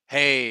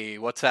Hey,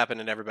 what's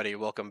happening, everybody?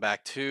 Welcome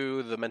back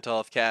to the Mental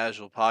Health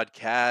Casual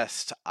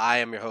Podcast. I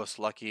am your host,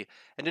 Lucky,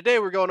 and today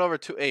we're going over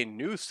to a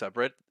new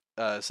subreddit,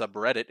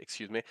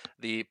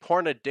 the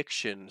porn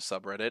addiction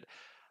subreddit.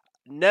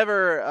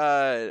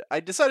 I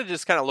decided to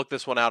just kind of look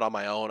this one out on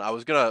my own. I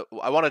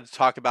wanted to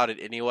talk about it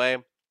anyway,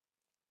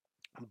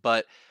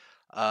 but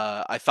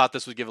I thought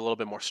this would give a little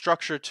bit more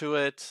structure to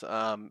it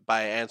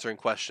by answering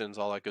questions,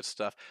 all that good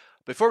stuff.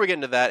 Before we get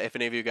into that, if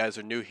any of you guys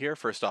are new here,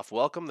 first off,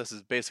 welcome. This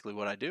is basically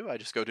what I do. I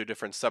just go to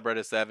different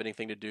subreddits that have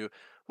anything to do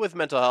with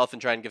mental health and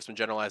try and give some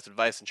generalized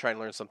advice and try and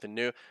learn something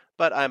new.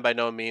 But I'm by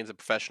no means a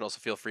professional, so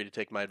feel free to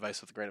take my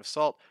advice with a grain of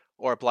salt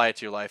or apply it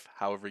to your life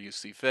however you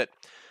see fit.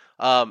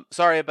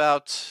 Sorry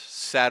about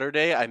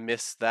Saturday. I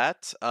missed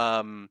that.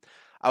 I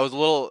was a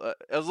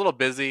little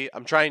busy.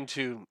 I'm trying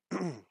to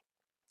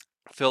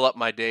fill up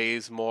my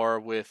days more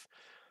with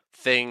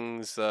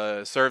things,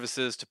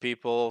 services to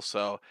people.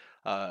 So,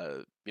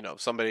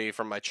 somebody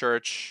from my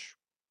church,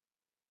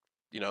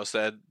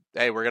 said,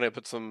 "Hey, I'm gonna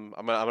put some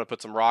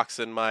rocks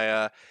in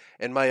my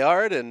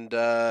yard," and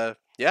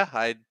yeah,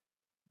 I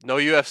no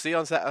UFC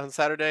on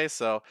Saturday,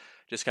 so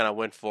just kind of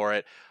went for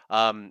it.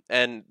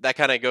 And that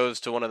kind of goes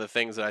to one of the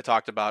things that I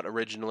talked about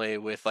originally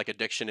with like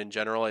addiction in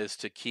general is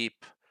to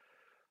keep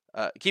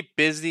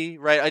busy,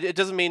 right? It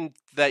doesn't mean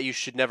that you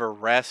should never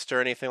rest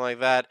or anything like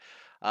that.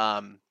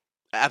 Um,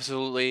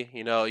 Absolutely,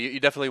 you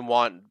definitely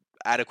want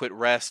adequate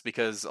rest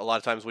because a lot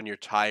of times when you're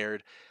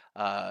tired,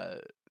 uh,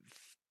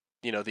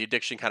 the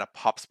addiction kind of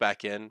pops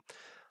back in.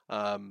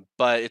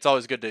 But it's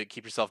always good to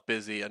keep yourself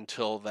busy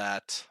until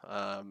that,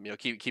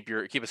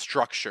 keep a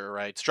structure,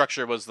 right?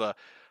 Structure was the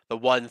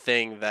one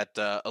thing that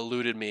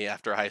eluded me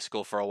after high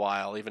school for a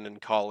while, even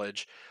in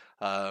college.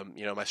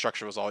 My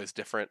structure was always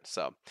different,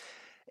 so.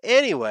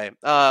 Anyway,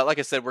 like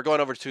I said, we're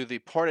going over to the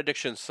porn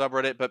addiction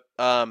subreddit, but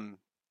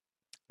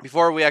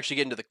before we actually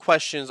get into the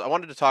questions, I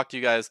wanted to talk to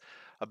you guys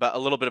about a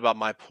little bit about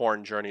my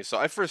porn journey. So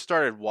I first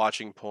started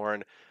watching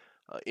porn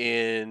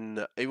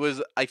in it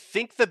was I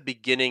think the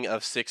beginning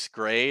of sixth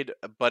grade,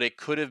 but it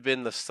could have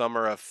been the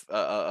summer of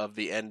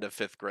the end of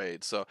fifth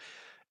grade. So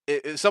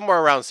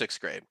somewhere around sixth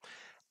grade.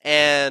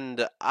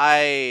 And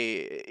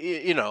I'd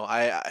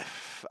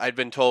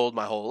been told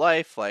my whole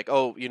life, like,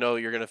 oh,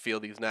 you're gonna feel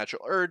these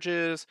natural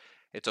urges.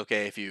 It's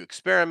okay if you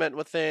experiment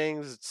with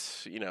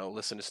things.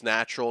 Listen, it's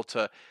natural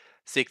to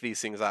seek these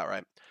things out,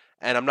 right?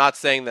 And I'm not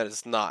saying that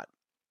it's not.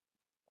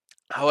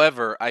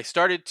 However, as I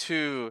started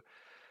to,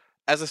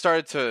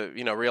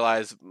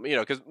 realize,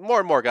 because more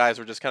and more guys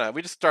were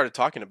we just started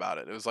talking about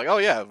it. It was like, oh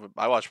yeah,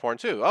 I watch porn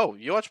too. Oh,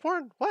 you watch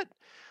porn? What?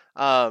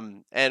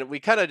 And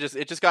we kind of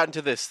it just got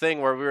into this thing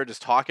where we were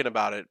just talking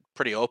about it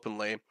pretty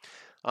openly.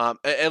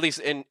 At least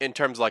in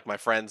terms of like my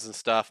friends and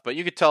stuff, but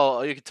you could tell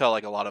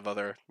like a lot of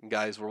other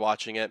guys were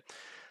watching it,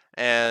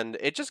 and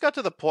it just got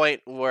to the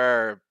point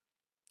where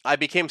I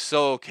became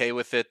so okay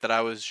with it that I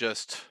was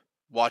just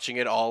watching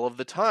it all of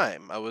the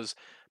time. I was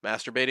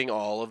masturbating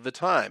all of the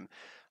time.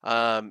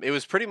 It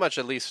was pretty much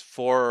at least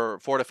four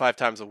to five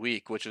times a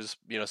week, which is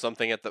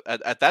something at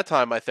that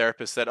time my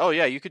therapist said, oh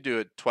yeah, you could do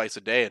it twice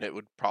a day and it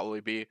would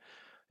probably be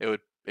it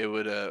would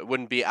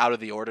wouldn't be out of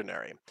the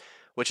ordinary.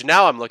 Which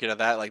now I'm looking at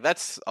that like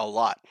that's a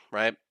lot,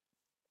 right?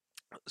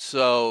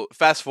 So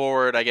fast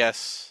forward, I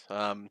guess,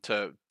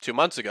 to 2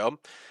 months ago,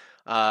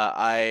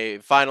 I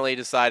finally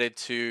decided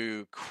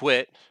to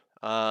quit,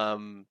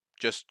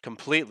 just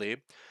completely,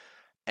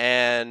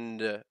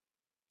 and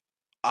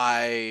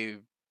I,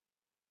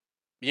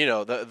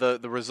 the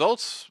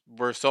results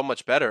were so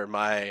much better.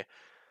 My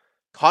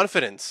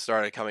confidence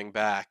started coming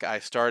back. I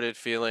started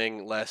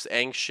feeling less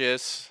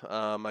anxious.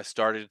 I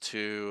started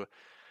to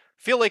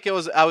feel like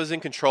I was in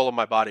control of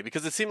my body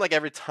because it seemed like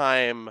every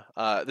time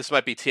this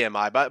might be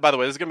TMI. By the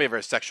way, this is gonna be a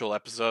very sexual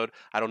episode.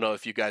 I don't know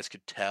if you guys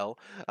could tell.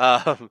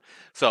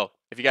 So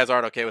if you guys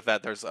aren't okay with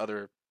that, there's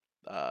other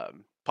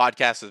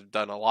podcasts that have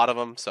done a lot of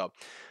them. So.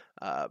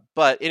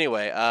 But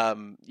anyway,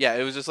 yeah,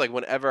 it was just like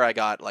whenever I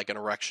got like an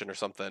erection or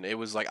something, it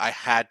was like I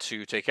had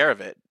to take care of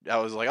it. I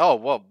was like, oh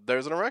well,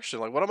 there's an erection.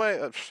 Like, what am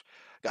I?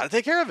 Got to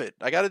take care of it.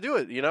 I got to do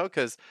it.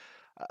 Because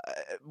uh,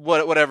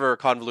 whatever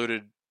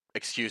convoluted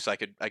excuse I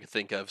could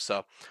think of.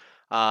 So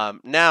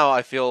now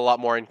I feel a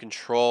lot more in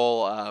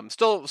control.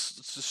 Still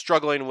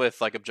struggling with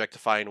like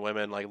objectifying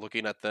women, like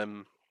looking at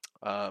them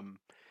um,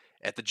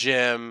 at the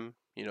gym,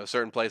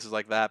 certain places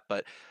like that.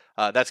 But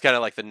that's kind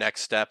of like the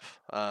next step.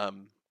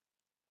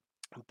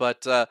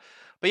 But uh,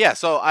 but yeah,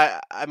 so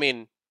I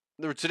mean,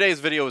 today's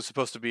video was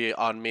supposed to be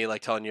on me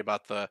like telling you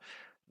about the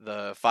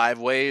five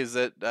ways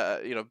that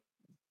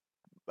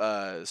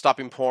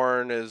stopping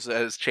porn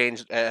has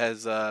changed,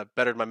 has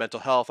bettered my mental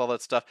health, all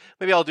that stuff.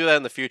 Maybe I'll do that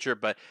in the future,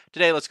 but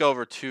today let's go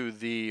over to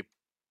the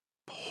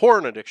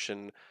porn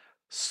addiction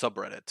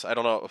subreddit. I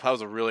don't know if I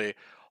was a really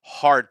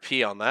hard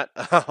P on that.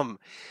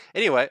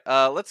 Anyway,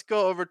 let's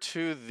go over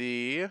to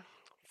the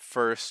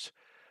first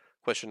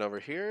question over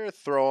here.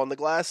 Throw on the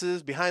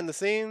glasses behind the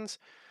scenes.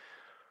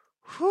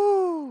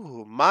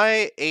 Whew,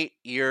 my 8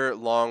 year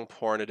long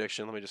porn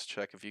addiction. Let me just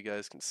check if you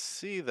guys can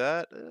see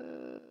that.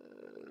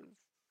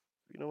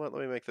 know what?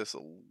 Let me make this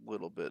a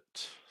little bit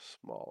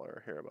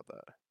smaller. Here, about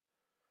that.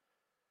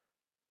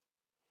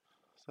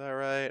 Is that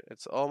right?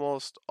 It's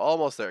almost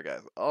there,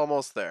 guys.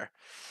 Almost there.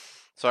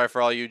 Sorry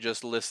for all you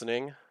just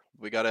listening.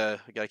 We gotta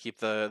keep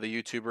the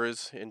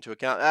YouTubers into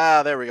account.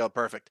 Ah, there we go.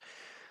 Perfect.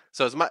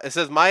 So it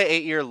says my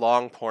 8 year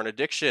long porn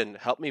addiction.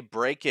 Help me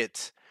break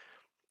it.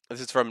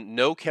 This is from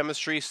No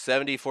Chemistry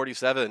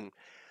 7047.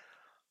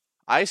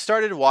 I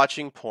started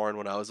watching porn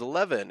when I was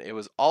 11. It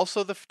was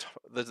also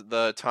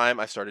the time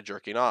I started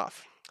jerking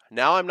off.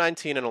 Now I'm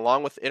 19, and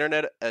along with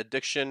internet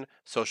addiction,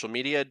 social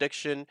media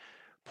addiction,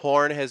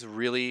 porn has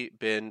really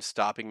been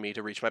stopping me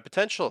to reach my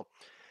potential.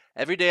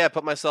 Every day I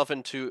put myself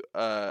into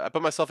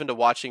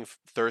watching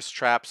thirst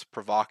traps,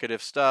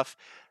 provocative stuff,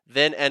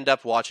 then end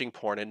up watching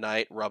porn at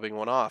night, rubbing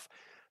one off.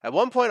 At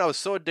one point, I was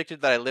so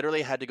addicted that I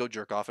literally had to go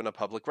jerk off in a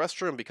public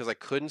restroom because I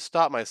couldn't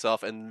stop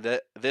myself,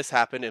 and this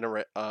happened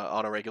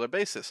on a regular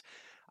basis.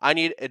 I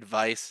need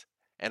advice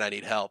and I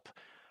need help.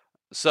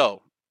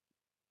 So,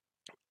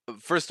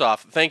 first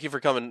off, thank you for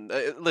coming.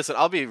 Listen,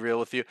 I'll be real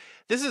with you.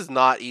 This is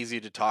not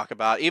easy to talk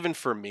about, even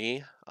for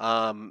me.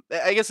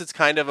 I guess it's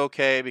kind of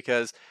okay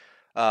because,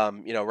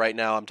 right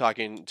now I'm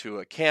talking to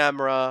a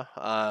camera.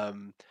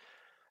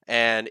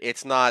 And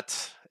it's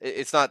not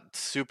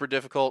super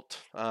difficult.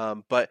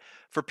 But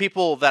for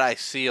people that I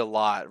see a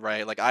lot,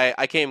 right? Like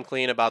I came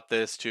clean about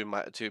this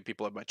to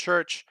people at my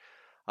church.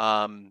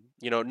 Knowing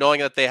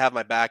that they have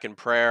my back in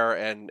prayer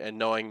and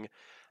knowing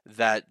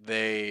that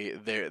they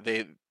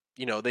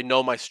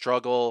know my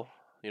struggle.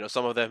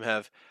 Some of them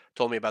have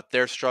told me about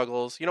their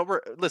struggles.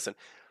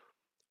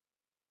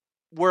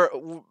 We're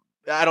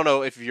I don't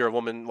know if you're a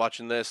woman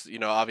watching this.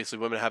 Obviously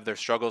women have their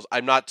struggles.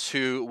 I'm not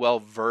too well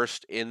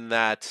versed in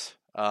that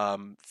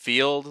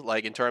field,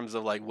 like in terms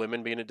of like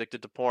women being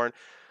addicted to porn.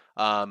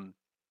 Um,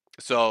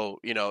 so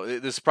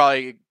this is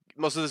probably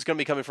most of this is going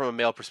to be coming from a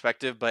male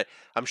perspective, but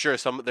I'm sure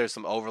there's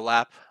some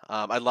overlap.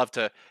 I'd love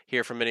to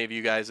hear from any of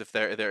you guys if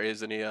there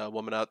is any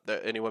women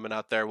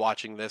out there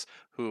watching this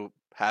who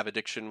have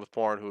addiction with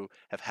porn, who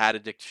have had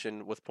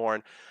addiction with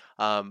porn.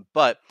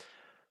 But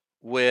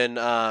when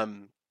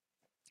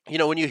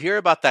when you hear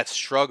about that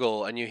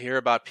struggle and you hear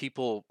about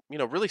people,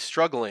 really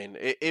struggling,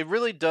 it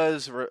really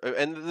does,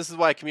 and this is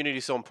why community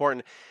is so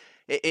important.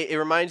 It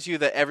reminds you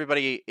that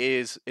everybody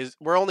is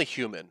we're only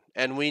human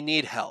and we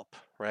need help,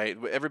 right?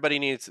 Everybody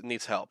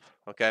needs help,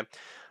 okay?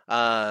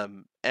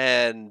 And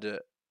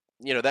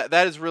that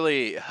has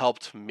really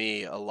helped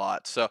me a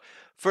lot. So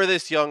for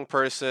this young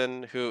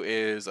person who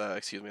is,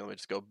 excuse me, let me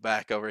just go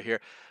back over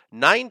here,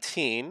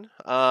 19,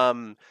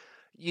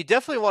 you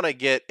definitely want to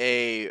get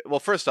well,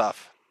 first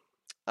off,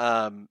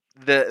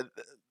 the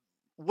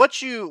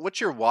what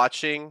you're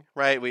watching,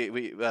 right?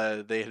 We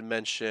they had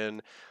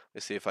mentioned.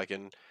 Let's see if I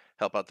can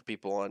help out the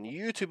people on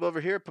YouTube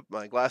over here. Put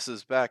my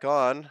glasses back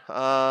on.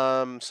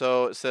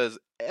 So it says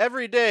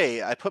every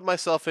day I put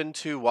myself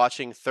into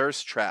watching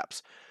thirst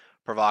traps,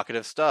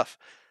 provocative stuff,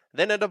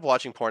 then end up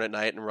watching porn at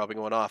night and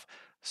rubbing one off.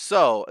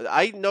 So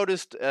I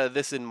noticed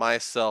this in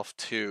myself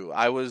too.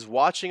 I was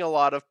watching a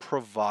lot of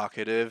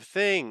provocative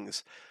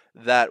things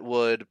that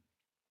would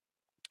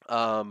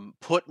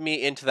put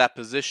me into that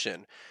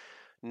position.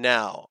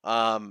 Now,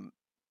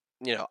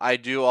 I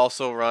do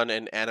also run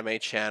an anime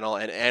channel,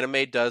 and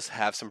anime does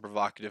have some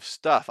provocative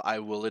stuff. I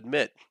will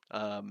admit.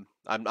 I'm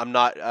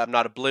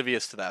not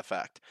oblivious to that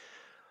fact.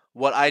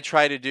 What I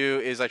try to do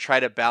is I try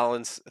to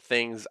balance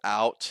things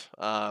out.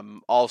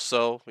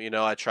 Also,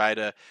 I try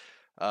to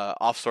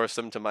offsource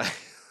them to my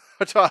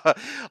to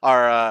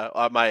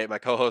my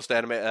co-host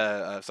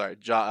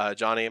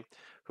Johnny,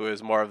 who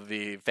is more of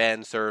the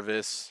fan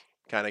service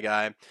kind of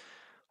guy.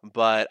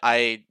 But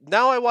I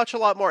watch a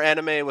lot more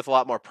anime with a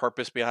lot more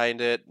purpose behind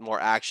it, more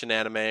action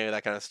anime,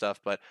 that kind of stuff.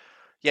 But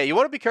yeah, you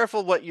want to be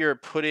careful what you're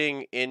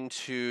putting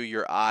into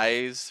your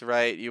eyes,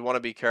 right? You want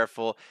to be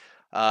careful,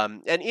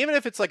 and even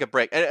if it's like a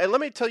break. And let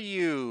me tell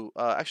you,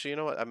 actually, you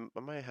know what? I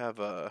might have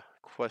a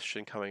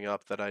question coming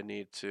up that I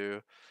need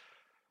to.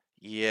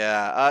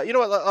 Yeah, you know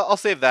what? I'll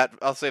save that.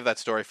 I'll save that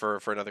story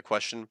for another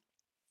question.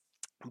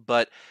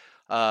 But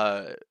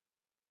uh,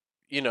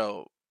 you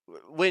know,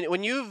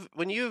 when you've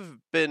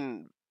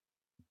been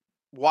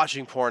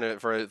watching porn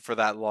for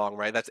that long,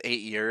 right? That's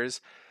 8 years,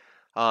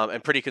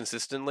 and pretty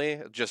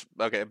consistently. Just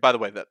okay. By the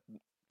way, that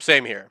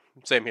same here.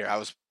 Same here. I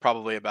was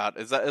probably about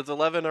is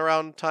 11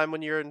 around time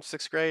when you're in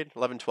sixth grade,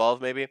 11,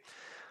 12 maybe.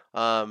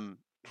 Um,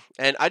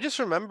 and I just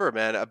remember,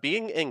 man,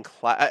 being in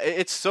class.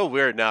 It's so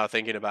weird now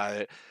thinking about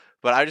it,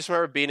 but I just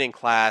remember being in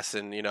class,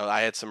 and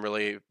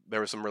there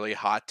were some really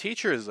hot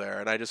teachers there,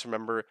 and I just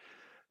remember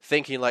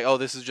thinking like, oh,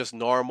 this is just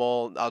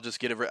normal. I'll just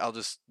get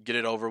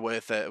it over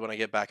with when I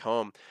get back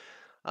home.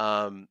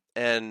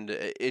 And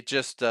it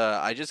just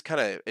I just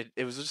kind of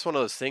it was just one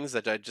of those things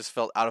that I just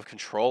felt out of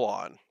control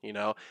on.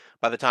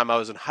 By the time I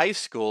was in high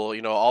school,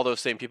 all those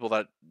same people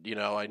that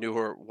I knew who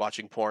were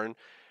watching porn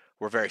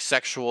were very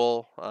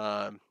sexual.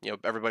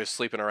 Everybody's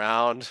sleeping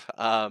around.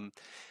 I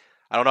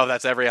don't know if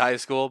that's every high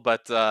school,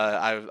 but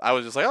I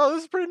was just like, oh,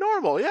 this is pretty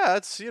normal. Yeah,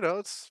 it's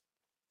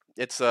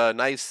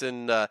nice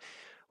and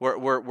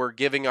we're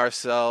giving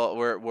ourselves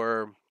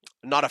we're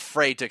not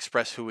afraid to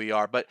express who we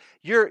are. But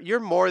you're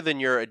more than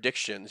your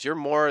addictions. You're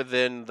more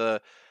than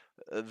the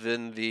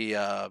than the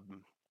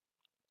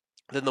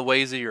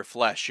ways of your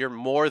flesh. You're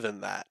more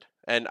than that.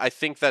 And I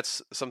think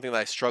that's something that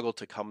I struggled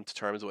to come to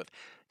terms with,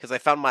 because I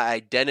found my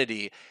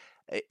identity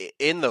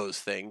in those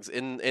things,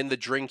 in the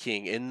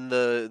drinking, in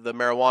the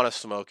marijuana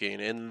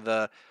smoking, in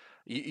the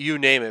you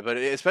name it, but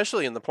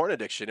especially in the porn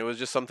addiction. It was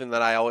just something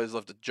that I always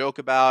loved to joke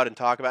about and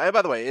talk about. And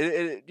by the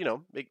way,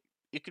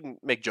 you can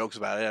make jokes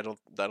about it. I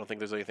don't think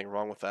there's anything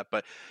wrong with that.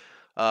 But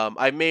I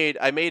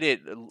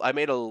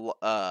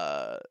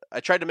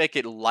tried to make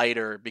it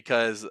lighter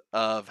because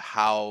of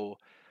how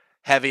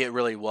heavy it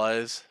really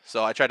was.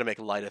 So I tried to make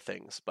light of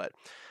things.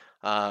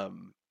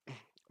 Um,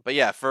 but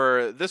yeah,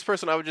 for this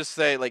person, I would just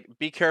say, like,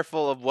 be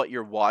careful of what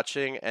you're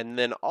watching, and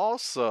then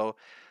also,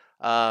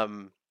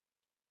 um,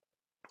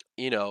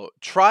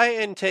 try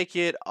and take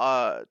it.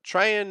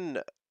 Try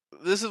and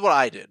This is what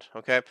I did.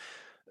 Okay,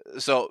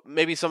 so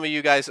maybe some of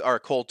you guys are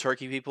cold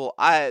turkey people.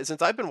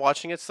 Since I've been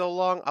watching it so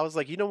long, I was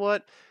like, you know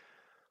what?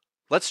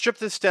 Let's strip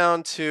this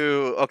down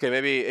to, okay,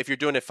 maybe if you're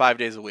doing it 5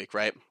 days a week,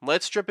 right?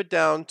 Let's strip it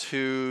down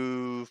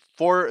to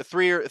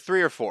three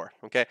or four.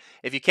 Okay,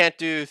 if you can't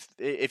do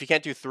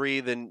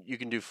three, then you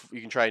can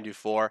try and do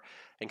four,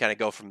 and kind of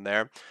go from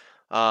there.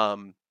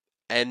 Um,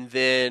 and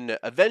then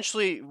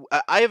eventually,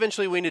 I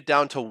eventually weaned it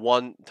down to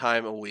one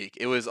time a week.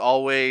 It was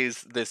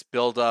always this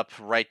build up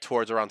right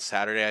towards around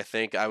Saturday. I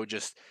think I would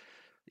just,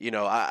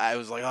 I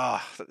was like,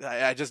 oh,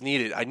 I just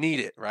need it. I need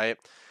it, right?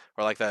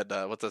 Or like that,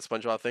 what's that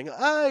SpongeBob thing?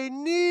 I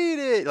need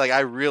it. Like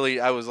I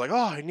was like, oh,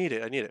 I need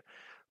it. I need it.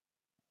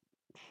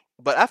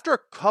 But after a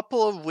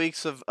couple of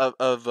weeks of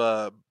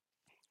watching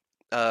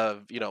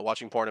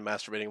porn and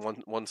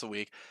masturbating once a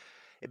week,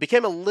 it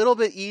became a little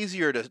bit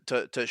easier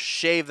to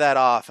shave that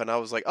off. And I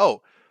was like,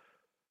 oh,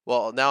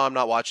 well, now I'm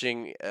not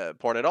watching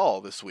porn at all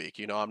this week.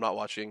 I'm not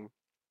watching.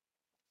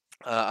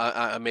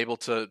 I'm able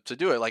to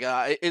do it. Like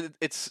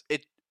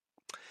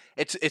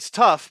it's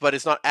tough, but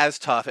it's not as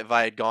tough if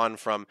I had gone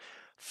from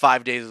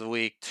 5 days a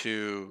week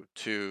to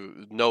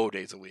no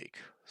days a week.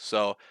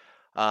 So,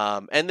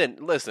 and then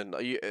listen,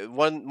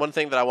 one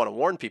thing that I want to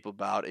warn people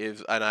about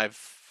is, and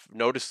I've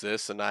noticed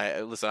this, and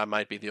I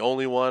might be the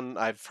only one.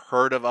 I've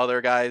heard of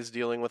other guys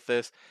dealing with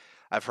this.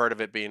 I've heard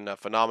of it being a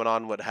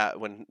phenomenon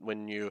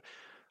when you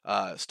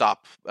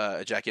stop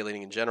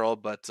ejaculating in general,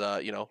 but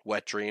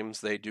wet dreams,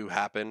 they do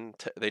happen.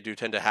 They do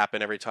tend to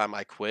happen every time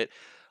I quit.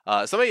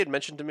 Somebody had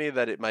mentioned to me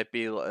that it might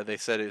be. They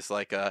said it's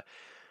like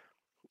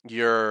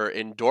your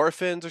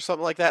endorphins or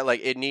something like that.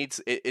 Like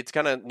it's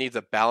kind of needs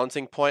a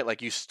balancing point.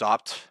 Like you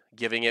stopped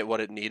giving it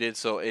what it needed,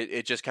 so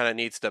it just kind of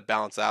needs to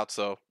balance out.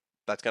 So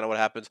that's kind of what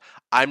happens.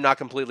 I'm not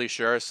completely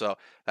sure, so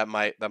that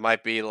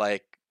might be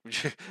like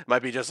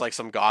might be just like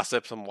some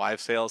gossip, some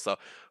wives' tale. So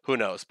who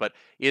knows? But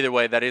either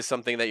way, that is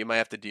something that you might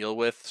have to deal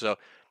with. So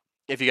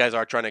if you guys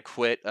are trying to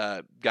quit,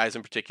 guys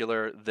in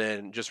particular,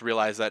 then just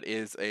realize that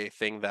is a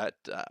thing that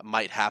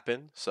might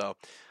happen. So,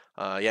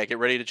 yeah, get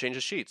ready to change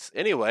the sheets.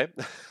 Anyway,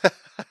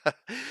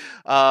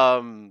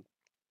 um,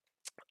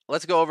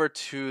 let's go over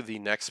to the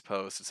next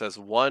post. It says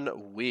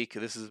 1 week.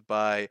 This is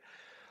by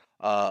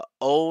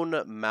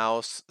Own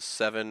Mouse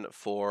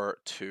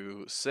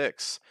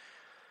 7426.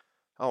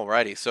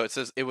 Alrighty, so it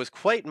says it was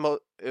quite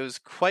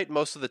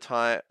most of the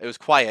time. It was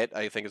quiet,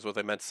 I think is what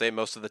they meant to say,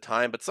 most of the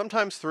time, but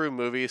sometimes through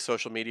movies,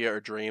 social media, or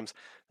dreams,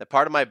 that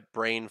part of my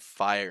brain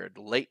fired.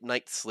 Late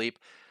night sleep.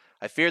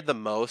 I feared the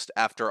most.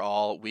 After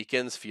all,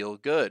 weekends feel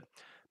good.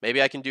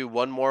 Maybe I can do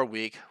one more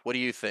week. What do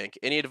you think?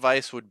 Any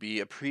advice would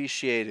be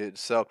appreciated.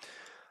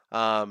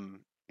 Um,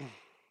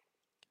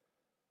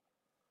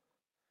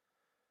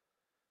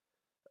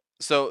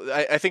 so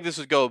I think this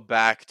would go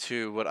back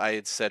to what I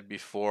had said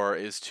before,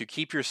 is to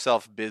keep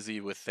yourself busy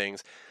with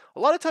things. A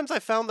lot of times I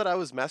found that I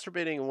was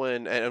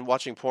masturbating and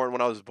watching porn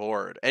when I was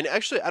bored. And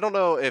actually, I don't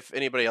know if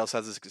anybody else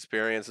has this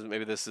experience, and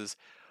maybe this is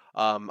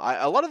a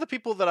lot of the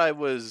people that I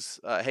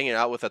was hanging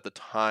out with at the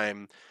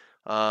time,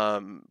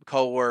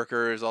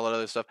 co-workers, all that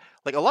other stuff,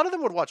 like a lot of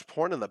them would watch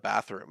porn in the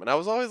bathroom. And I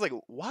was always like,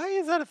 why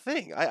is that a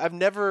thing? I've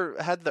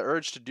never had the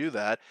urge to do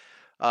that.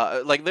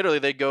 Like literally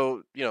they'd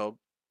go,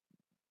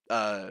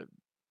 uh,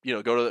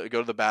 go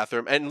to the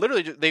bathroom, and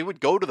literally they would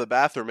go to the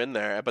bathroom in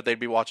there, but they'd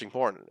be watching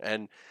porn.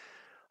 And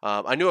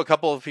I knew a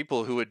couple of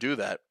people who would do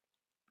that,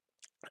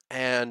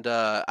 and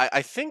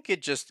I think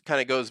it just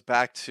kind of goes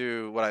back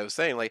to what I was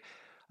saying. Like,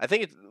 I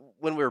think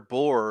when we're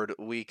bored,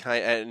 we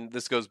and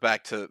this goes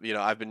back to,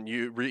 I've been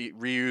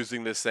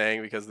reusing this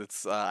saying because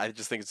I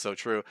just think it's so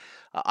true.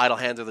 Idle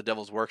hands are the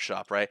devil's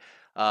workshop, right?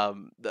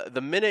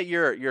 The minute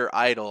you're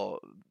idle,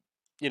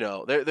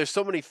 there's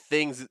so many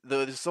things,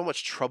 there's so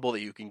much trouble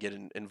that you can get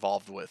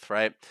involved with,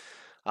 right?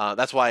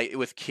 That's why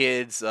with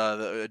kids,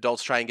 the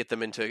adults try and get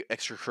them into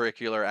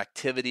extracurricular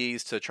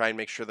activities to try and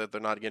make sure that they're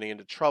not getting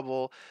into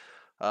trouble.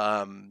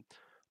 Um,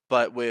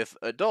 but with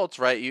adults,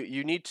 right,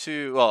 you need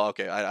to. Well,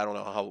 okay, I don't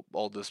know how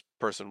old this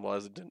person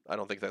was. I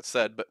don't think that's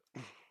said, but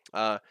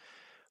uh,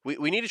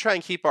 we need to try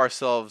and keep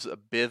ourselves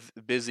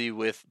busy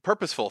with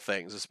purposeful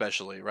things,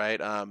 especially, right?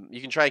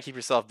 You can try and keep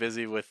yourself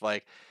busy with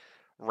like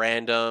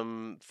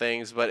random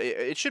things, but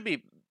it should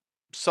be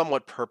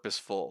somewhat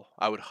purposeful.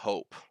 I would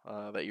hope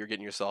that you're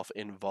getting yourself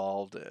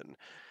involved in.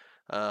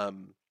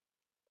 Um,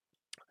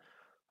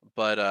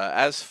 but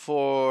as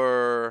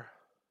for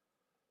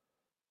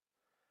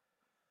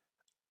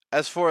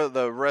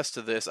the rest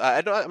of this,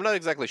 I'm not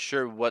exactly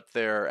sure what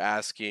they're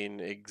asking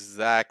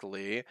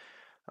exactly.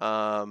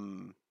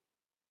 Um,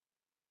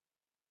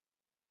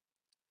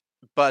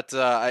 but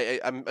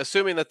I'm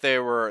assuming that they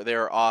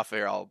were off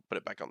here. I'll put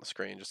it back on the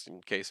screen just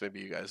in case maybe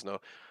you guys know.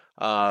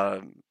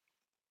 Um,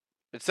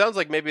 it sounds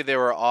like maybe they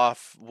were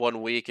off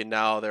one week and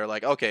now they're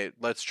like, okay,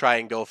 let's try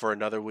and go for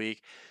another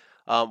week.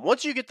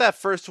 Once you get that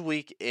first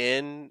week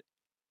in,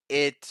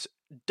 it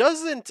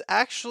doesn't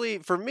actually,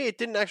 for me, it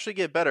didn't actually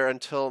get better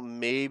until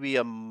maybe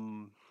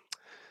 2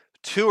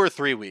 or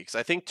 3 weeks.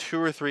 I think 2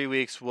 or 3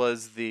 weeks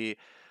was the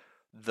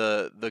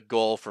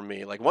goal for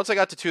me. Like once I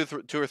got to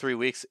 2 or 3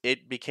 weeks,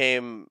 it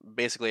became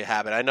basically a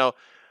habit. I know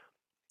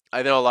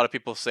a lot of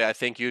people say I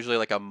think usually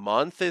like a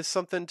month is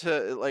something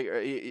to like.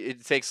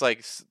 It takes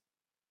like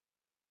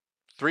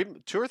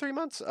 2 or 3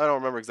 months. I don't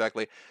remember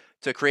exactly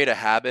to create a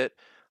habit.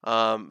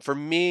 For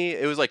me,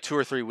 it was like 2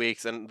 or 3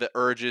 weeks, and the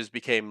urges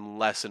became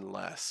less and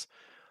less.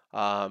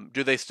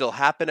 Do they still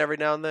happen every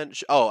now and then?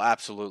 Oh,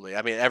 absolutely.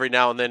 I mean, every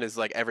now and then is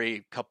like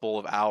every couple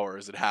of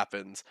hours it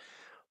happens.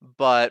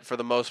 But for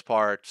the most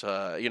part,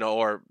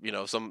 or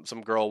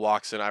some girl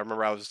walks in. I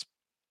remember I was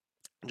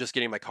just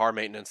getting my car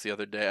maintenance the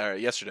other day or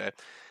yesterday,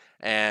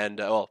 and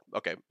well,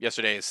 okay,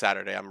 yesterday is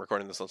Saturday. I'm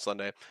recording this on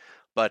Sunday,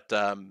 but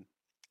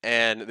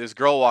and this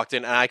girl walked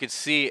in, and I could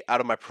see out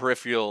of my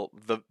peripheral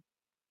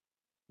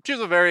she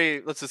was a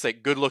very, let's just say,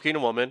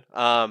 good-looking woman.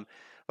 But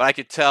I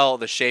could tell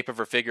the shape of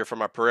her figure from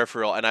my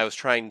peripheral, and I was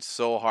trying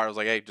so hard. I was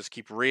like, "Hey, just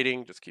keep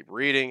reading.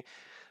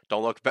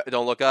 Don't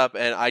look up,"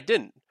 and I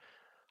didn't.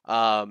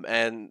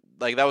 And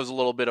like that was a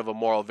little bit of a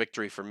moral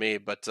victory for me.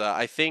 But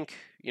I think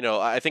a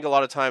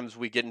lot of times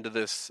we get into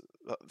this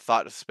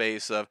thought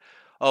space of,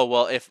 oh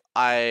well, if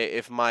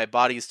my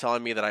body's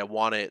telling me that I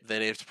want it,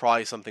 then it's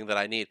probably something that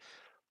I need.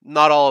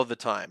 Not all of the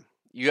time.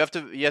 You have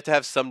to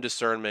have some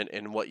discernment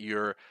in what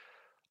you're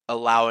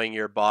allowing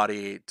your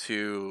body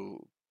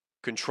to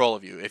control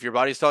of you. If your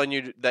body's telling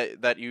you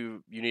that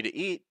you need to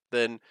eat,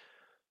 then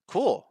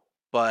cool.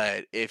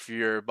 But if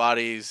your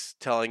body's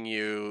telling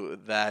you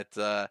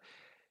that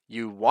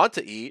you want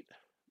to eat,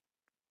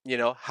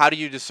 how do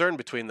you discern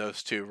between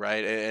those two,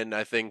 right? And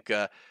I think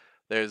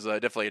there's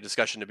definitely a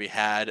discussion to be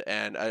had,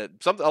 and a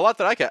lot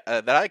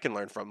that I can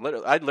learn from.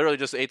 I literally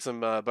just ate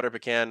some butter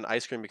pecan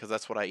ice cream because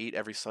that's what I eat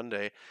every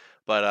Sunday,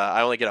 but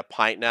I only get a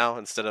pint now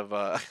instead of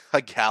a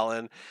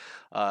gallon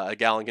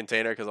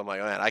container because I'm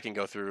like, man, I can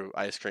go through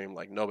ice cream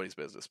like nobody's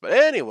business. But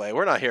anyway,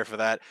 we're not here for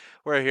that.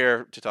 We're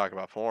here to talk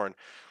about porn.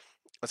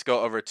 Let's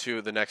go over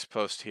to the next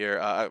post here.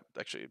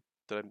 Actually,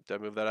 did I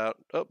move that out?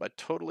 Oh, I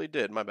totally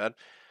did. My bad.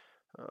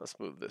 Let's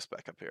move this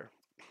back up here.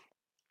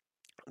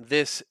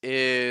 This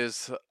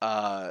is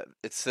the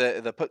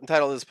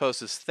title of this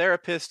post is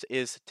 "Therapist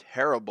is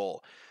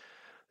Terrible."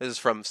 This is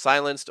from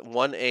Silenced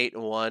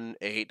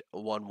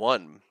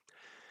 181811.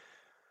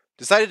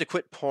 Decided to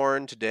quit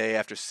porn today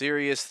after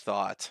serious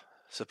thought.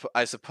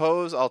 I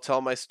suppose I'll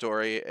tell my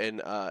story in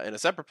a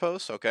separate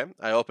post. Okay.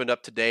 I opened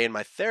up today in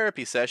my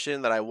therapy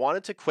session that I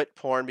wanted to quit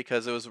porn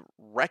because it was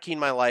wrecking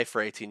my life for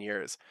 18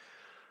 years.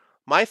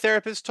 My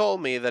therapist told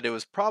me that it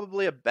was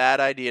probably a bad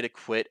idea to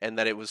quit and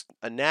that it was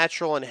a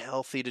natural and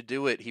healthy to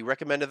do it. He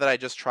recommended that I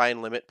just try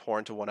and limit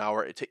porn to 1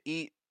 hour to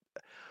eat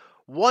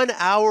 1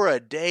 hour a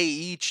day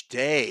each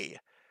day.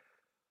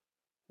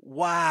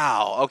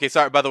 Wow. Okay,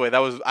 sorry. By the way, that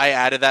was I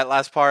added that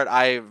last part.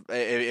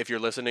 If you're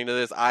listening to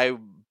this, okay,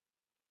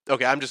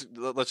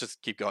 let's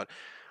just keep going.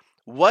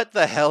 What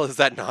the hell is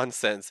that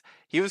nonsense?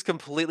 He was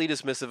completely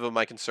dismissive of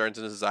my concerns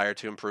and desire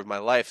to improve my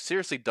life.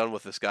 Seriously done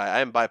with this guy. I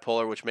am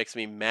bipolar, which makes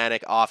me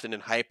manic often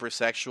and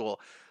hypersexual.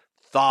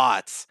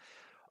 Thoughts.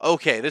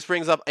 Okay, this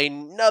brings up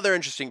another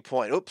interesting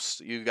point.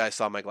 Oops, you guys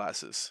saw my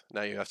glasses.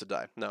 Now you have to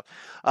die. No.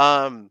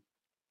 Um,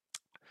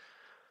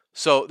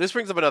 so this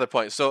brings up another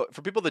point. So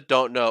for people that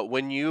don't know,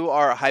 when you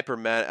are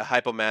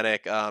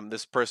hypomanic,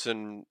 this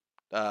person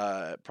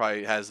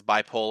probably has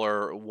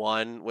bipolar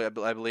one,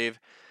 I believe.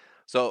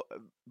 So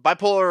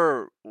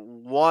bipolar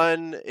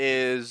one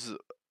is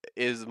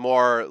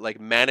more like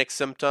manic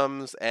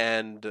symptoms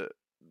and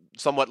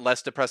somewhat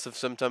less depressive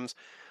symptoms.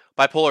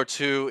 Bipolar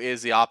two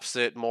is the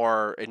opposite,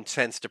 more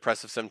intense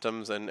depressive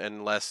symptoms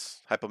and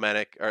less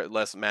hypomanic or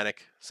less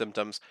manic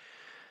symptoms.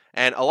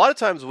 And a lot of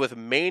times with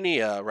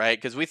mania,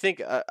 right? Because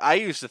I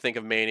used to think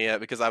of mania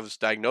because I was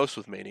diagnosed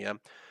with mania.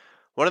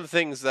 One of the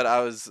things that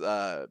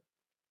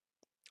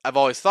I've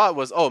always thought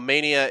was, oh,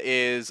 mania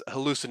is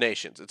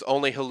hallucinations. It's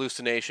only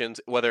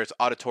hallucinations, whether it's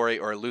auditory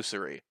or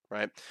illusory,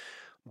 right?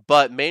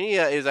 But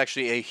mania is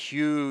actually a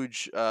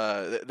huge.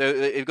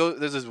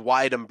 There's this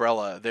wide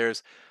umbrella.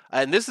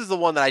 And this is the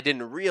one that I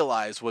didn't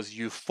realize was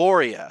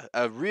euphoria,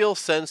 a real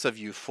sense of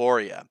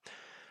euphoria.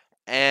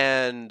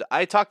 And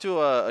I talked to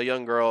a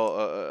young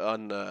girl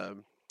on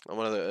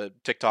one of the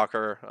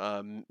TikToker,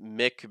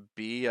 Mick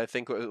B, I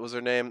think was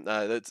her name.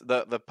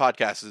 The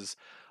podcast is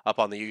up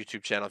on the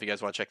YouTube channel if you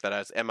guys want to check that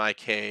out. It's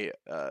MIK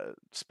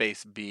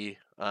space B.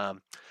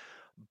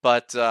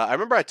 But I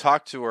remember I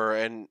talked to her,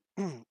 and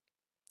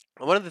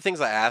one of the things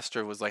I asked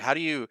her was like, "How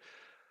do you?"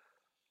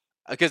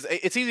 Because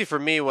it's easy for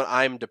me when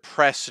I'm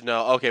depressed to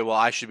know, okay, well,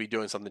 I should be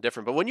doing something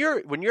different. But when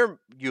you're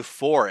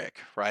euphoric,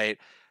 right?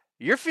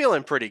 You're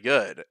feeling pretty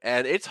good,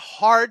 and it's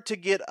hard to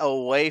get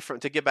away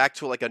from to get back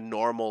to like a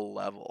normal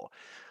level.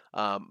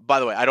 By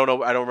the way, I don't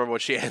know, I don't remember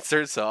what she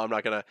answered, so I'm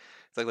not gonna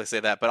exactly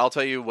say that. But I'll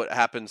tell you what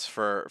happens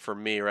for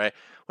me, right?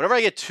 Whenever I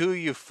get too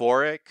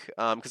euphoric,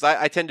 because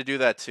I tend to do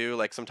that too.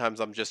 Like sometimes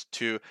I'm just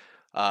too,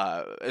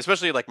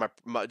 especially like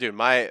my dude,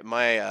 my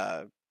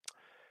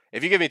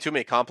if you give me too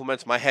many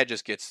compliments, my head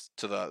just gets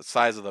to the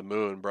size of the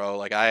moon, bro.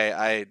 Like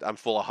I'm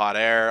full of hot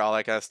air, all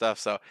that kind of stuff.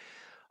 So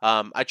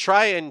I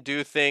try and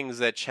do things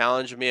that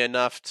challenge me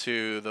enough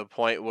to the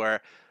point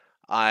where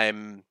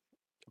I'm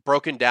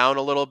broken down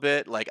a little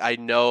bit. Like I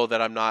know that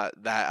I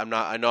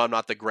know I'm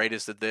not the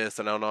greatest at this,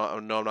 and I know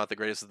I'm not the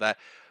greatest at that,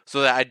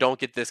 so that I don't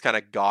get this kind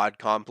of God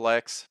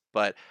complex.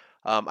 But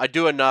I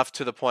do enough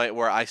to the point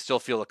where I still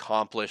feel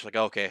accomplished. Like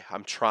okay,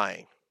 I'm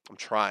trying,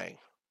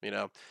 you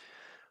know.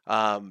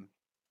 Um,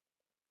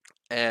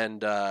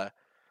 and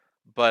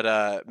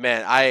but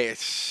man,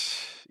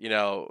 you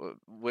know,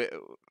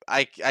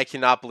 I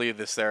cannot believe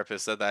this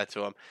therapist said that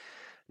to him.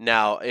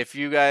 Now, if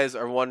you guys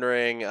are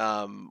wondering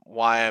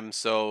why I'm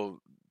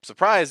so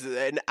surprised,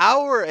 an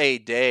hour a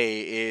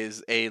day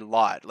is a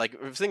lot. Like,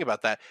 think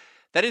about that.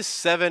 That is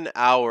 7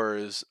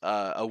 hours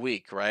a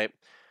week, right?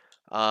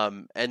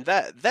 And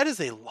that is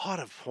a lot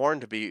of porn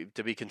to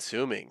be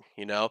consuming,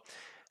 you know.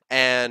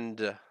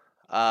 And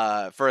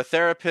for a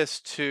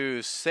therapist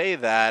to say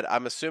that,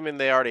 I'm assuming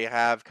they already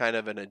have kind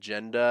of an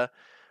agenda.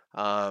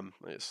 Let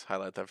me just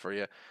highlight that for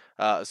you.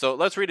 So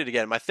let's read it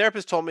again. My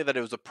therapist told me that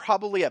it was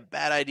probably a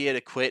bad idea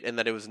to quit, and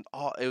that it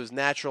was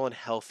natural and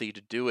healthy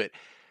to do it.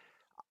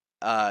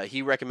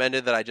 He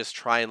recommended that I just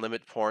try and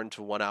limit porn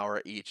to 1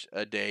 hour each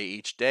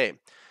day.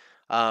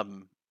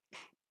 Um,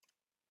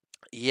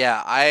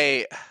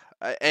 yeah,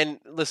 and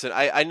listen,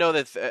 I know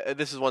that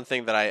this is one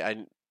thing that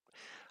I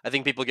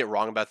think people get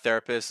wrong about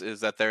therapists is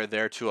that they're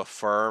there to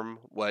affirm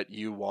what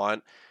you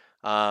want.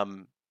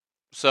 Um,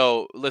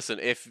 so listen,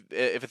 if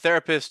a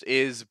therapist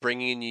is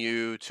bringing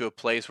you to a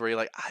place where you're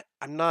like,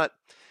 I'm not,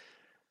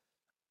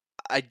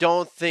 I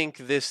don't think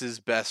this is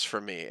best for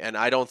me, and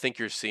I don't think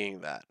you're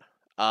seeing that.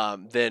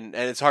 Then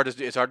and it's hard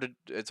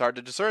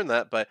to discern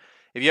that. But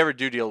if you ever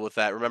do deal with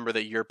that, remember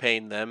that you're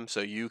paying them, so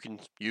you can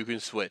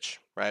switch,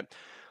 right?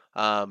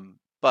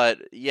 But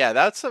yeah,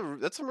 that's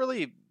some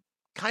really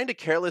kind of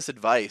careless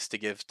advice to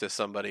give to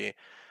somebody.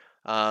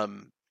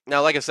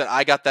 Now, like I said,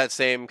 I got that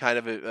same kind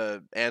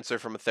of answer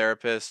from a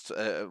therapist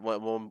at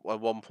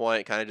one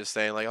point, kind of just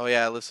saying like, "Oh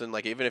yeah, listen,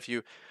 like even if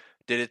you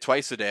did it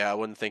twice a day, I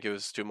wouldn't think it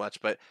was too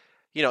much." But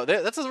you know,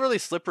 that's a really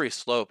slippery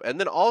slope. And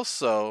then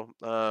also,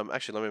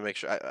 actually, let me make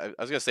sure. I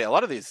was gonna say a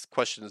lot of these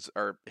questions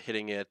are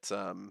hitting it,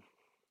 are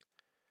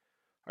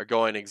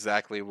going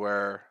exactly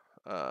where.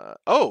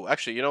 Oh,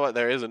 actually, you know what?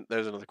 There's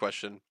another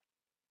question.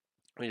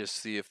 Let me just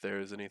see if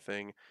there's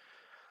anything.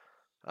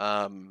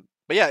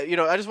 But yeah, you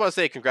know, I just want to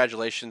say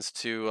congratulations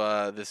to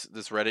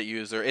this Reddit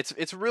user.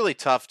 It's really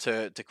tough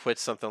to quit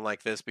something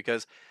like this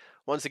because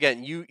once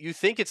again, you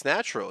think it's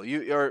natural.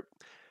 You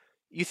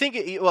think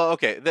well,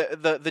 okay.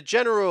 The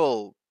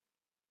general.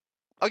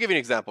 I'll give you an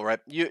example, right?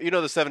 You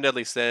know the seven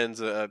deadly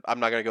sins. I'm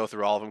not gonna go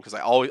through all of them because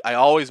I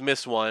always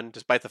miss one,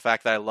 despite the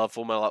fact that I love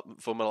Full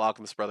Metal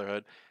Alchemist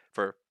Brotherhood.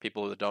 For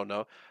people that don't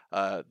know,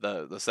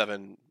 the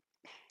seven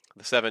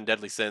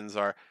deadly sins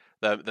are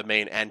the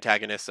main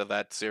antagonists of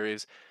that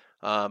series.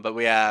 But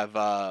we have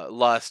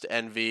lust,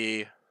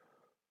 envy,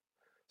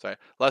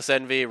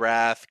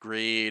 wrath,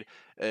 greed.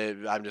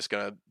 I'm just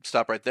gonna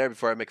stop right there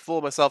before I make a fool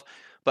of myself.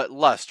 But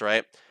lust,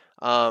 right?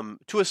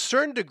 To a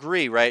certain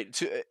degree, right?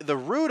 To the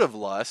root of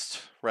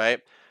lust, right,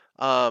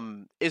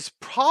 is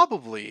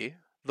probably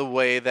the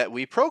way that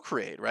we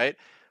procreate, right?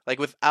 Like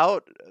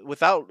without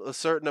a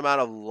certain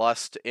amount of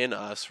lust in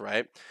us,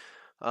 right?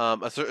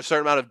 A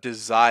certain amount of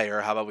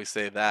desire. How about we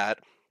say that,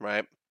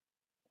 right?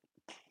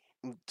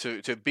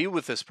 To be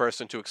with this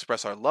person, to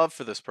express our love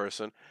for this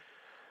person,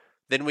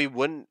 then we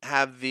wouldn't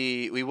have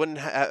this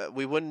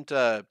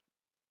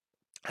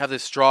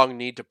strong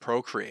need to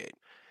procreate,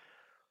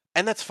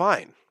 and that's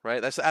fine,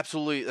 right?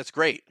 That's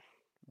great.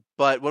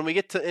 But when we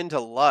get into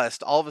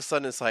lust, all of a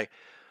sudden it's like,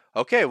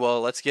 okay,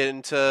 well, let's get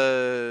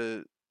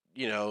into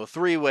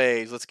three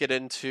ways. Let's get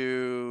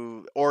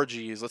into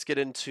orgies. Let's get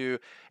into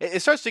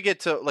it starts to get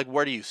to like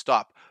where do you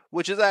stop?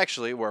 Which is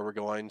actually where we're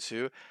going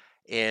to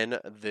in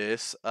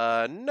this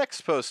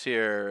next post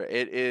here.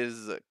 It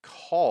is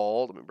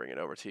called. Let me bring it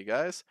over to you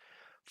guys.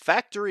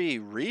 Factory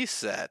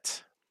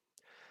Reset.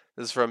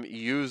 This is from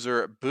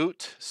user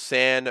Boot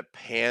Sand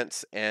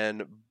Pants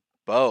and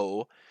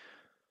Bow.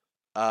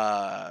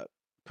 Uh,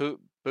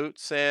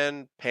 Boots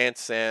and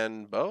Pants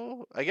and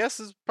Bow, I guess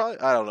is probably,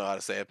 I don't know how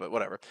to say it, but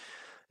whatever.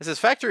 It says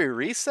factory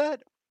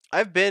reset.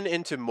 I've been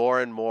into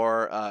more and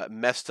more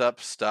messed up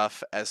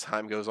stuff as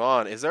time goes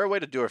on. Is there a way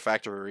to do a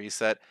factory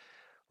reset,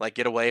 like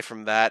get away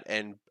from that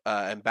and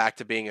back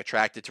to being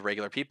attracted to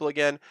regular people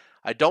again?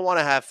 I don't want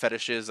to have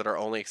fetishes that are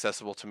only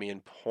accessible to me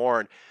in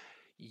porn.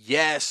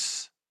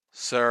 Yes,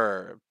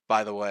 sir.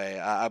 By the way,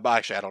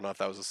 actually I don't know if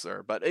that was a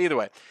sir, but either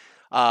way,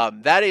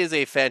 that is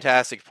a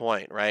fantastic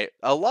point, right?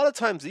 A lot of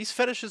times these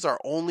fetishes are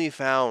only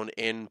found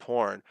in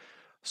porn.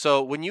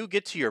 So when you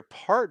get to your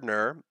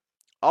partner,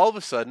 all of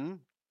a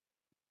sudden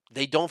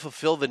they don't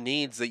fulfill the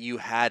needs that you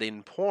had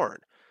in porn.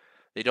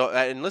 They don't.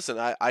 And listen,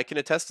 I can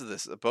attest to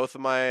this. Both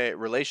of my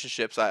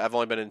relationships, I've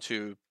only been in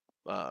two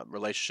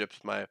relationships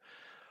my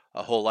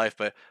whole life,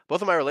 but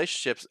both of my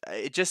relationships,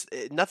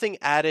 nothing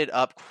added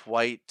up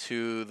quite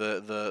to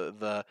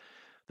the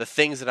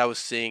things that I was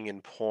seeing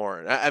in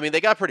porn. I mean, they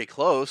got pretty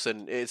close,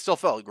 and it still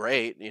felt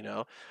great,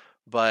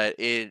 but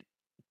it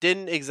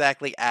didn't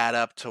exactly add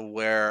up to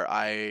where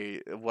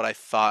what I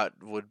thought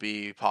would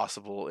be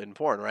possible in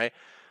porn, right?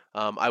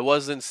 I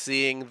wasn't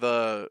seeing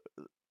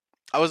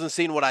I wasn't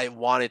seeing what I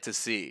wanted to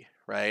see,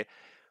 right?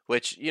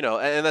 Which,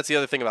 and that's the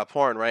other thing about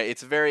porn, right?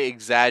 It's very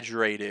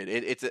exaggerated.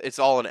 It's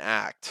all an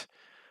act.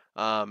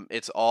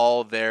 It's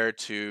all there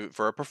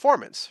for a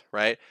performance,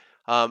 right?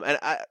 And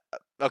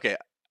okay,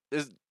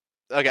 this,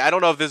 okay, I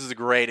don't know if this is a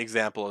great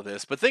example of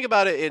this, but think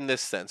about it in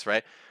this sense,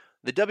 right?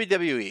 The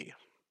WWE,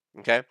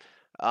 okay.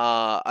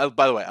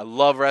 By the way, I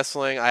love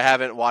wrestling. I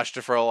haven't watched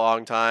it for a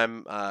long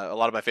time. A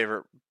lot of my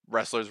favorite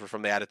wrestlers were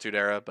from the Attitude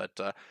Era, but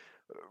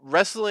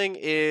wrestling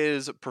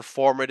is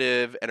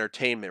performative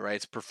entertainment, right?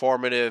 It's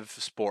performative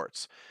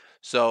sports.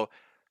 So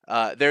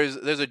there's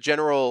a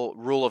general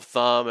rule of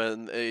thumb,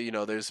 and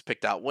there's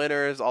picked out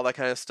winners, all that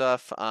kind of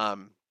stuff.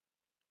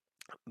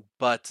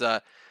 But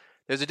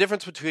there's a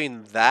difference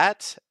between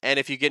that and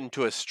if you get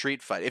into a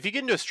street fight. If you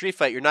get into a street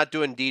fight, you're not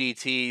doing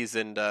DDTs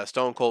and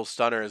Stone Cold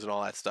Stunners and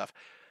all that stuff.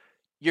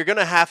 You're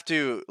gonna have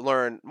to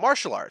learn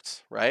martial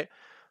arts, right?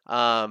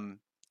 Um,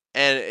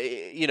 and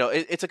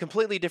it's a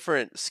completely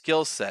different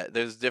skill set.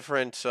 There's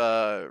different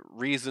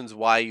reasons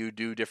why you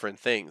do different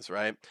things,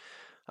 right?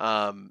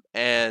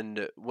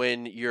 And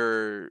when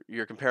you're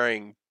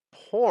comparing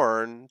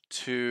porn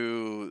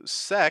to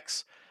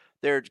sex,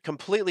 they're two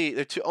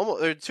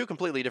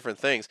completely different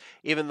things.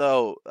 Even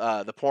though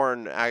the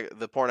porn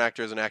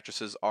actors and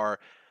actresses are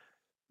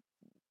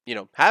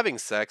having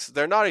sex,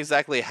 they're not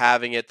exactly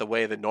having it the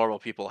way that normal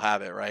people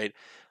have it, right?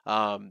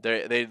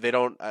 They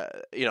don't,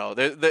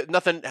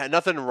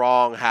 nothing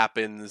wrong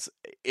happens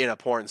in a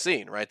porn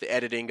scene, right? The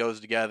editing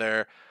goes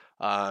together,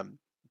 um,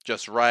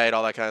 just right,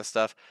 all that kind of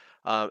stuff.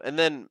 And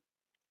then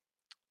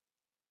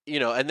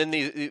you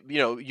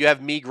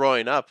have me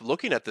growing up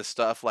looking at this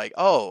stuff like,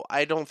 oh,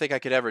 I don't think I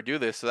could ever do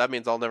this, so that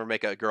means I'll never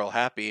make a girl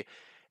happy.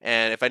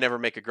 And if I never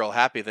make a girl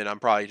happy, then I'm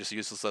probably just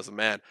useless as a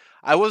man.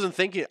 I was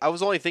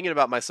only thinking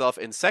about myself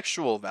in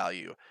sexual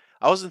value.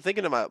 I wasn't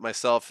thinking about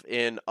myself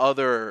in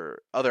other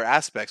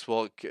aspects.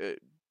 Well,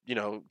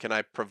 can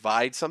I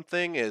provide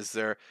something? Is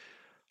there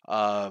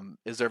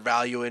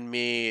value in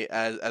me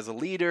as a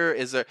leader?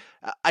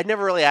 I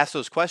never really asked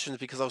those questions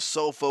because I was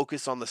so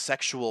focused on the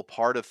sexual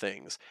part of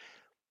things.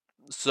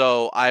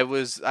 So I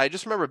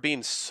just remember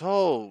being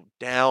so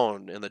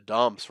down in the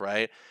dumps,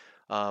 right?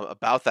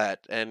 About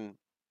that, and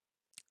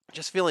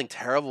just feeling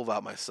terrible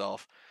about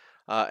myself.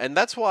 And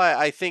that's why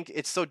I think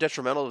it's so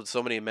detrimental to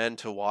so many men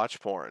to watch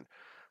porn.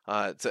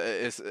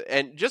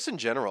 And just in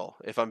general,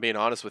 if I'm being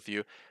honest with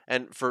you,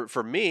 and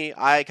for me,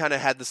 I kind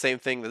of had the same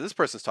thing that this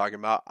person's talking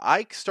about.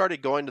 I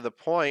started going to the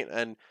point,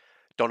 and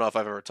don't know if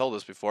I've ever told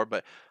this before,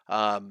 but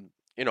I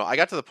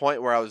got to the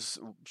point where I was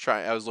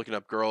looking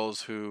up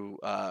girls who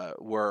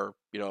were,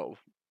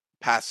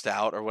 passed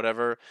out or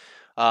whatever.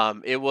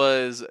 It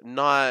was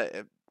not.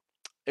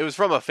 It was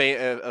from a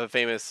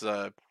famous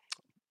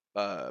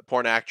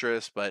porn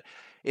actress, but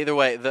either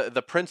way,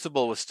 the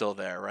principle was still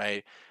there,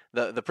 right?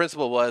 The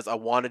principle was I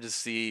wanted to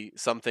see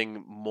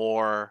something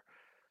more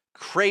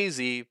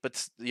crazy,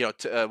 but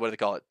what do they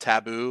call it?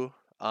 Taboo.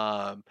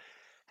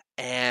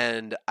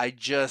 And I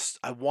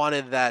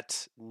wanted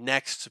that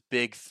next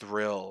big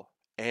thrill,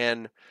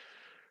 and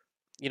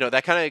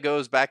that kind of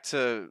goes back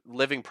to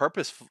living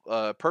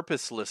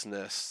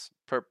purposelessness,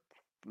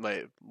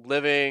 like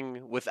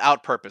living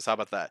without purpose. How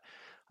about that?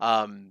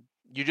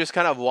 You just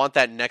kind of want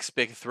that next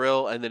big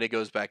thrill, and then it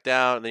goes back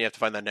down, and then you have to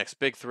find that next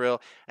big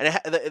thrill, and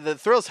the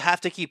thrills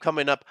have to keep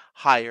coming up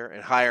higher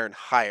and higher and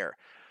higher.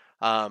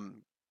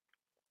 Um,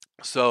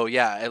 so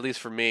yeah, at least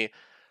for me,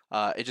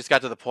 it just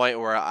got to the point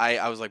where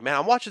I was like, man,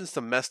 I'm watching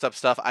some messed up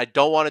stuff. I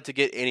don't want it to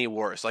get any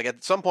worse. Like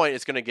at some point,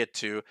 it's going to get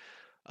to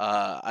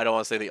I don't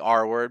want to say the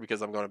R word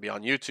because I'm going to be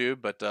on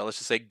YouTube, but let's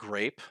just say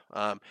grape.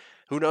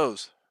 Who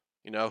knows?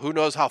 Who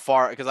knows how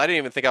far? Because I didn't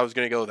even think I was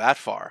going to go that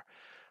far,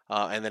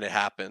 and then it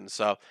happened.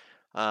 So,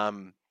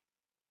 um,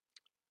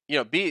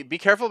 be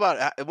careful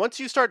about once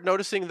you start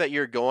noticing that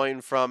you're going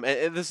from.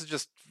 And this is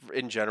just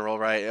in general,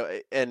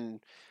 right?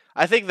 And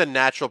I think the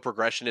natural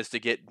progression is to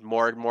get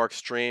more and more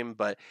extreme,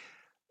 but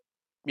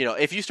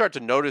if you start to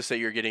notice that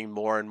you're getting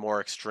more and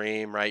more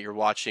extreme, right? You're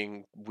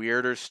watching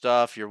weirder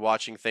stuff, you're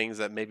watching things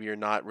that maybe you're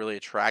not really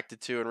attracted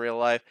to in real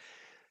life.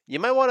 You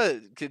might want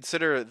to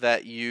consider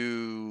that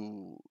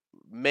you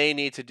may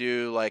need to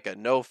do like a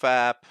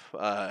no-fap,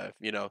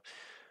 no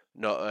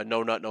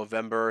nut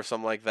November or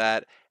something like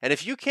that. And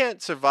if you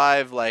can't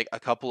survive like a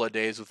couple of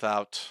days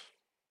without,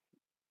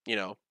 you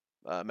know,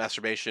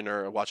 masturbation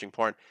or watching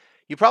porn,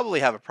 you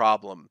probably have a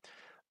problem.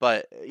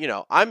 But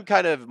I'm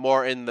kind of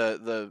more in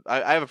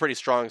I have a pretty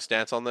strong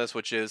stance on this,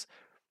 which is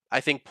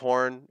I think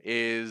porn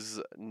is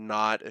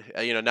not,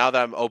 now that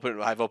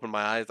I've opened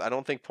my eyes. I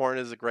don't think porn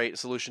is a great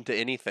solution to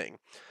anything.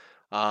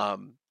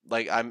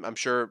 Like I'm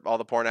sure all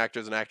the porn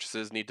actors and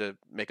actresses need to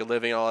make a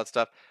living and all that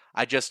stuff.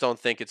 I just don't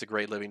think it's a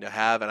great living to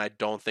have, and I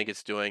don't think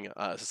it's doing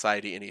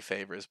society any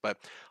favors. But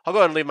I'll go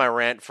ahead and leave my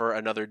rant for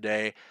another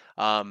day.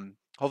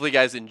 Hopefully, you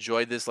guys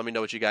enjoyed this. Let me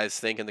know what you guys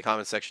think in the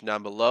comment section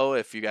down below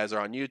if you guys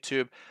are on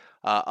YouTube.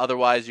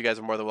 Otherwise, you guys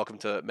are more than welcome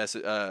to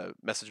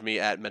message me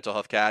at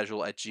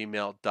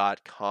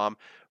mentalhealthcasual@gmail.com.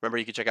 Remember,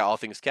 you can check out all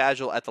things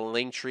casual at the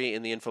link tree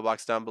in the info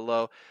box down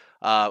below.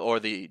 Or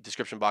the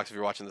description box if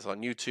you're watching this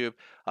on YouTube.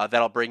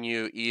 That'll bring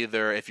you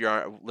either, if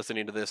you're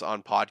listening to this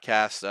on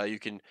podcast, you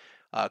can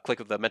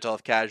click the Mental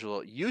Health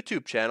Casual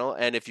YouTube channel.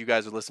 And if you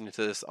guys are listening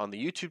to this on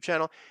the YouTube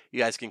channel, you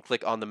guys can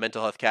click on the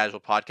Mental Health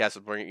Casual podcast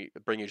and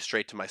bring you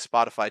straight to my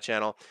Spotify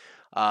channel.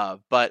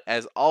 But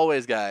as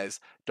always, guys,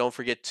 don't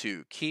forget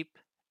to keep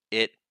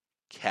it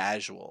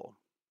casual.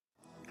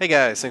 Hey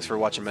guys, thanks for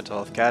watching Mental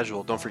Health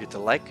Casual. Don't forget to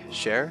like,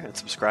 share, and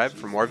subscribe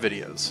for more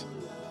videos.